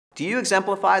Do you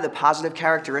exemplify the positive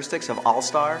characteristics of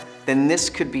All-Star? Then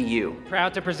this could be you.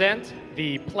 Proud to present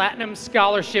the Platinum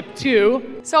Scholarship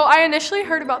 2. So I initially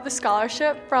heard about the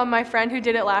scholarship from my friend who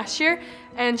did it last year,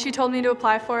 and she told me to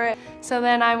apply for it. So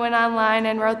then I went online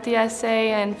and wrote the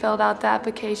essay and filled out the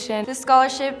application. This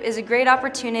scholarship is a great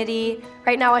opportunity.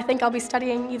 Right now I think I'll be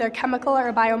studying either chemical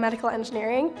or biomedical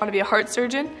engineering. I want to be a heart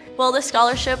surgeon. Well, this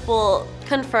scholarship will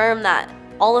confirm that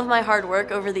all of my hard work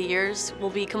over the years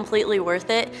will be completely worth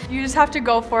it. You just have to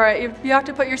go for it. You have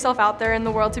to put yourself out there in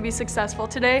the world to be successful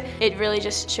today. It really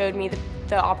just showed me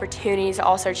the opportunities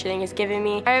All-Star Cheerleading has given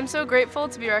me. I am so grateful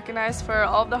to be recognized for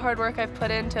all of the hard work I've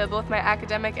put into both my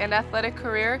academic and athletic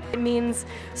career. It means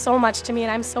so much to me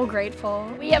and I'm so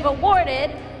grateful. We have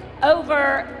awarded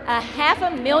over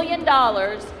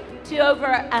 $500,000 to over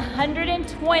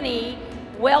 120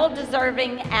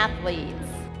 well-deserving athletes.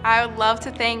 I would love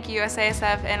to thank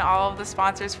USASF and all of the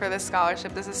sponsors for this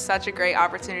scholarship. This is such a great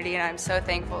opportunity and I'm so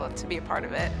thankful to be a part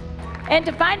of it. And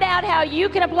to find out how you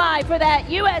can apply for that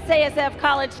USASF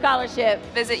College Scholarship,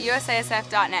 visit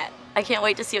usasf.net. I can't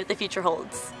wait to see what the future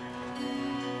holds.